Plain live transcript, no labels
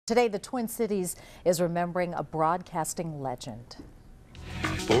Today, the Twin Cities is remembering a broadcasting legend.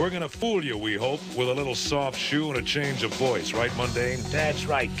 But we're going to fool you, we hope, with a little soft shoe and a change of voice. Right, Mundane? That's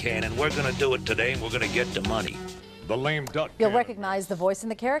right, Cannon. We're going to do it today, and we're going to get the money. The lame duck. You'll Cannon. recognize the voice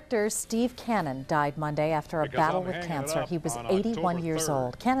and the character. Steve Cannon died Monday after a battle with cancer. He was 81 years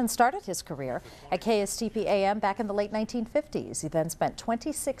old. Cannon started his career at KSTP AM back in the late 1950s. He then spent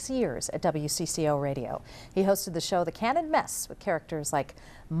 26 years at WCCO Radio. He hosted the show The Cannon Mess with characters like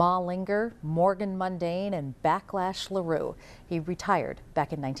Ma Linger, Morgan Mundane, and Backlash LaRue. He retired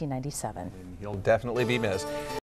back in 1997. He'll definitely be missed.